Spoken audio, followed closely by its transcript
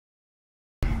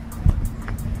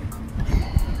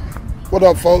What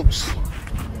up, folks?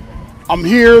 I'm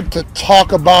here to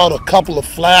talk about a couple of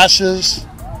flashes.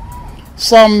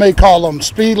 Some may call them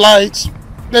speed lights.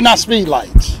 They're not speed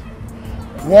lights.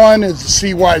 One is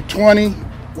the CY20,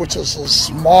 which is a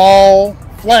small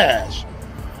flash.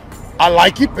 I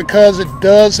like it because it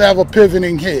does have a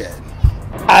pivoting head.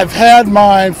 I've had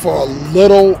mine for a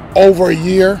little over a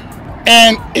year,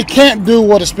 and it can't do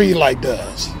what a speed light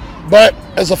does. But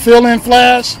as a fill-in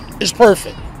flash, it's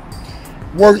perfect.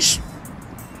 Works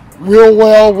real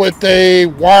well with a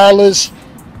wireless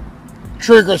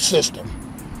trigger system.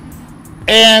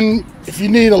 And if you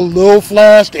need a little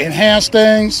flash to enhance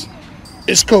things,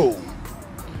 it's cool.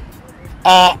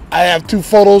 I have two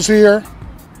photos here,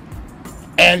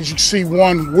 and you can see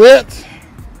one with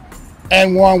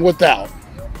and one without.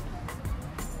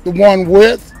 The one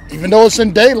with, even though it's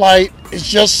in daylight,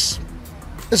 it's a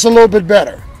little bit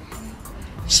better.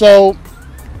 So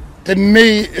to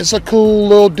me, it's a cool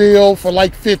little deal for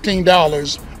like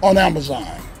 $15 on Amazon.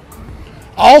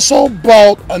 I also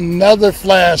bought another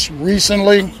flash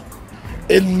recently.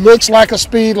 It looks like a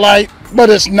speed light,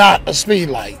 but it's not a speed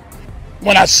light.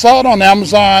 When I saw it on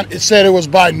Amazon, it said it was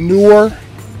by Newer.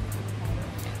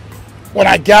 When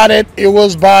I got it, it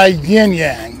was by Yin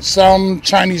Yang, some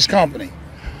Chinese company.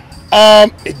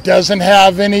 It doesn't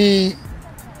have any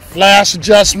flash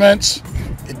adjustments.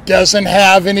 It doesn't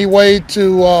have any way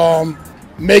to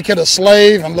make it a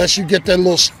slave unless you get that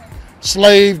little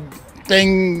slave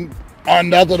thing or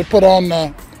another to put on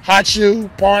the hot shoe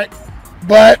part.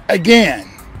 But again,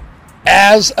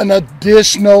 as an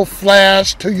additional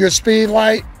flash to your speed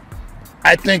light,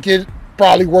 I think it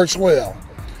probably works well.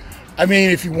 I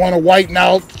mean, if you want to whiten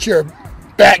out your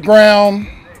background,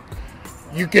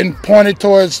 you can point it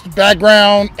towards the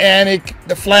background and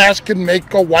the flash can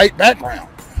make a white background.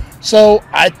 So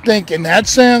I think in that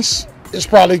sense, it's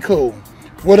probably cool.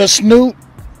 With a snoot,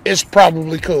 it's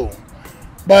probably cool.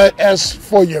 But as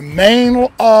for your main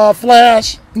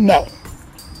flash, no.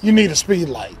 You need a speed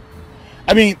light.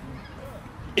 I mean,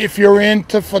 if you're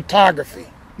into photography,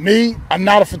 me, I'm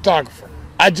not a photographer.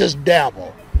 I just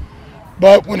dabble.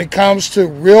 But when it comes to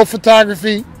real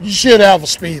photography, you should have a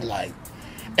speed light.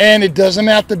 And it doesn't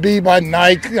have to be by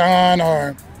Nikon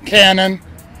or Canon.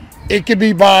 It could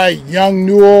be by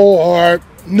Yongnuo or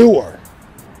Newer.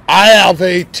 I have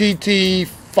a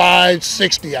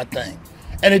TT560, I think,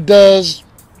 and it does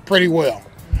pretty well.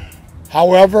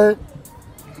 However,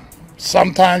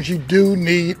 sometimes you do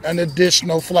need an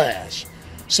additional flash.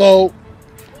 So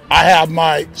I have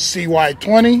my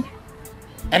CY20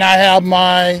 and I have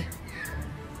my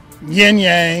Yin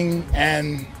Yang,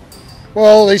 and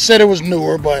well, they said it was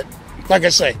Newer, but like I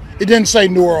say, it didn't say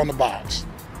Newer on the box.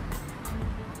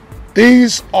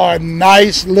 These are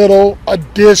nice little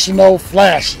additional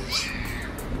flashes.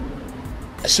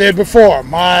 I said before,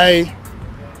 my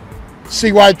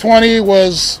CY20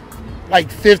 was like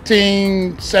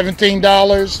 $15,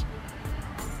 $17.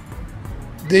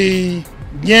 The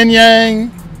Yin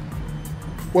Yang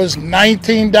was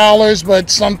 $19, but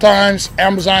sometimes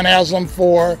Amazon has them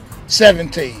for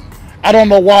 $17. I don't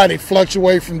know why they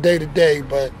fluctuate from day to day,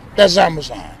 but that's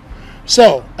Amazon.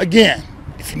 So again,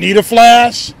 if you need a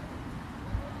flash,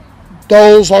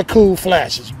 those are cool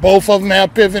flashes. Both of them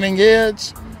have pivoting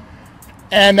heads,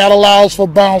 and that allows for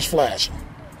bounce flashing.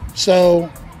 So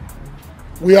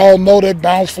we all know that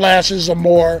bounce flashes are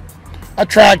more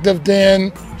attractive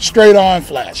than straight-on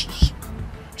flashes.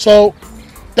 So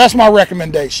that's my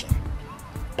recommendation.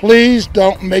 Please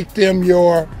don't make them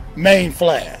your main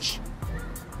flash,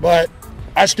 but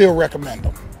I still recommend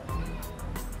them.